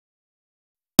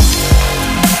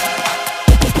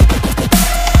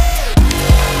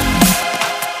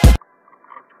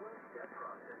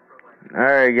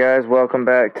Alright guys, welcome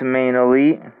back to Main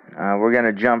Elite. We're going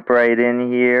to jump right in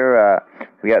here.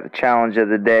 We got the challenge of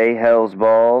the day, Hell's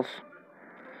Balls.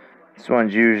 This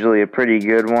one's usually a pretty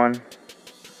good one.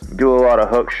 Do a lot of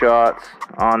hook shots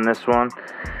on this one.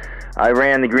 I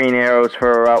ran the green arrows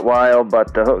for a while,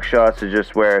 but the hook shots are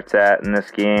just where it's at in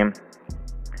this game.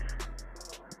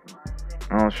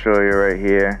 I'll show you right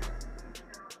here.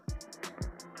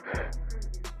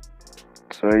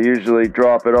 So I usually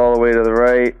drop it all the way to the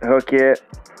right, hook it,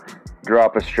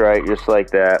 drop a strike just like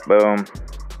that, boom.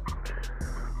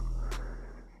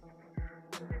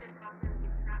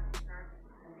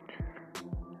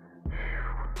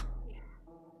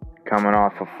 Coming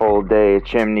off a full day of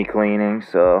chimney cleaning,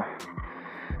 so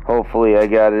hopefully I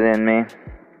got it in me.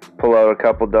 Pull out a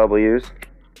couple W's.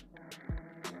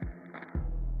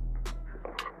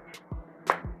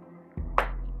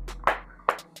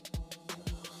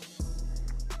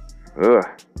 Ugh.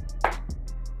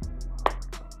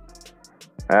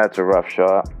 That's a rough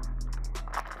shot.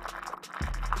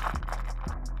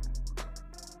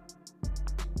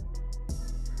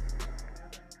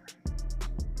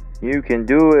 You can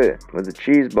do it with a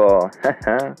cheese ball.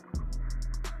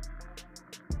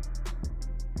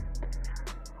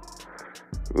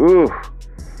 Ooh.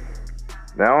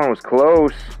 That one was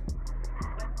close.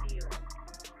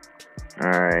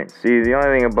 Alright, see, the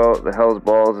only thing about the Hell's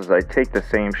Balls is I take the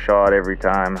same shot every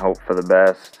time, hope for the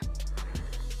best.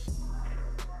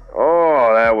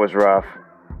 Oh, that was rough.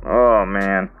 Oh,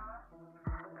 man.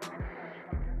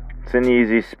 It's an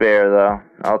easy spare, though.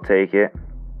 I'll take it.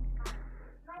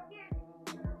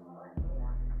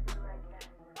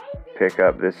 Pick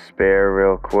up this spare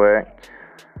real quick.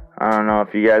 I don't know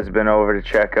if you guys have been over to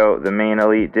check out the Main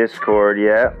Elite Discord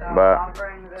yet, but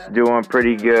it's doing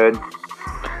pretty good.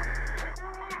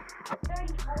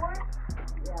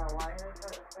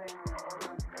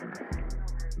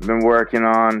 Been working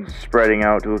on spreading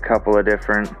out to a couple of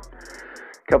different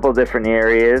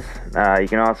areas. You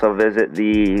can also visit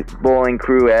the Bowling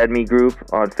Crew AdMe group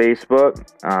on Facebook.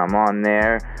 On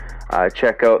there,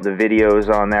 check out the videos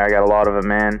on there. I got a lot of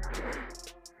them in.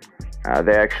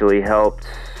 They actually helped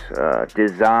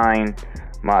design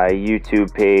my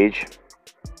YouTube page,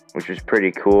 which is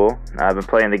pretty cool. I've been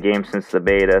playing the game since the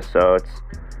beta, so it's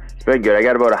been good. I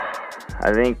got about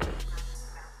I think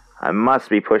I must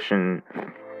be pushing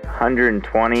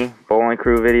 120 Bowling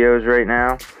Crew videos right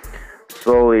now.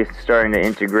 Slowly starting to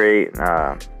integrate,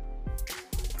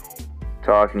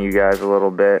 talking to you guys a little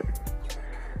bit.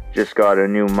 Just got a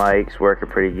new mic, it's working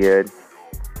pretty good.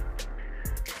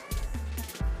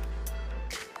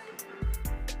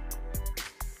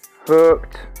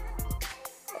 Hooked.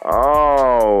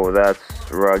 Oh, that's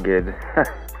rugged.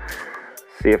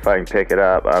 See if I can pick it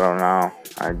up. I don't know.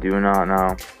 I do not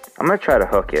know. I'm gonna try to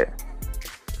hook it.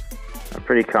 I'm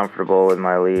pretty comfortable with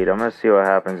my lead. I'm going to see what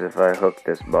happens if I hook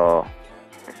this ball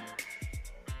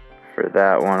for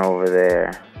that one over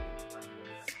there.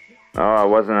 Oh, it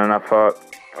wasn't enough hook.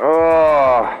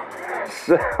 Oh,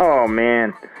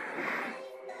 man.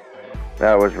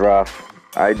 That was rough.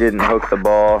 I didn't hook the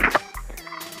ball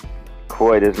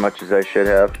quite as much as I should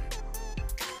have.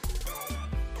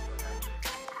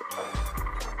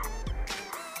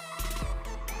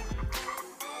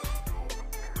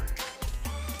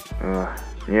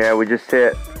 Yeah, we just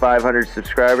hit 500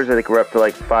 subscribers. I think we're up to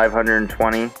like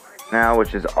 520 now,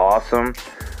 which is awesome.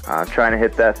 Trying to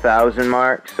hit that 1,000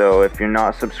 mark. So if you're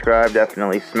not subscribed,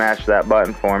 definitely smash that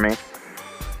button for me.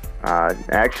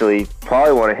 Actually,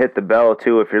 probably want to hit the bell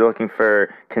too if you're looking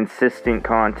for consistent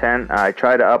content. I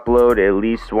try to upload at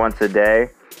least once a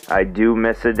day. I do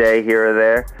miss a day here or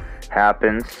there.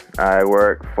 Happens. I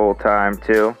work full time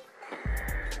too.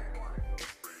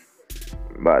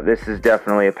 But this is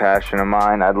definitely a passion of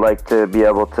mine. I'd like to be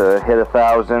able to hit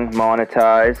 1,000,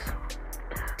 monetize.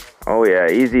 Oh yeah,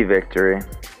 easy victory.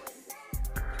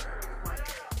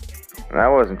 That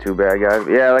wasn't too bad, guys.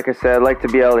 Yeah, like I said, I'd like to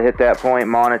be able to hit that point,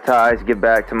 monetize, give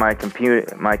back to my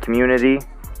community.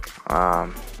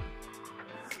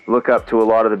 Look up to a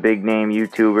lot of the big name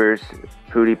YouTubers.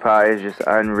 PewDiePie is just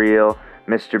unreal.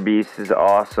 Mr. Beast is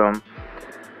awesome.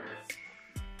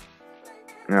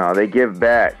 No, they give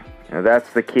back. Now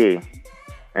that's the key.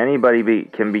 Anybody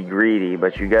can be greedy,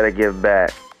 but you gotta give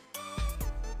back.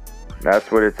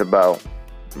 That's what it's about.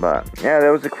 But yeah, that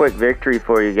was a quick victory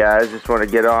for you guys. Just want to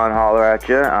get on, holler at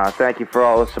you. Thank you for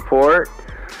all the support.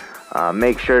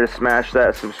 Make sure to smash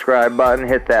that subscribe button,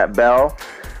 hit that bell,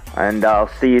 and I'll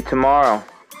see you tomorrow.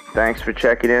 Thanks for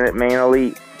checking in at Main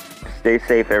Elite. Stay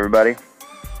safe, everybody.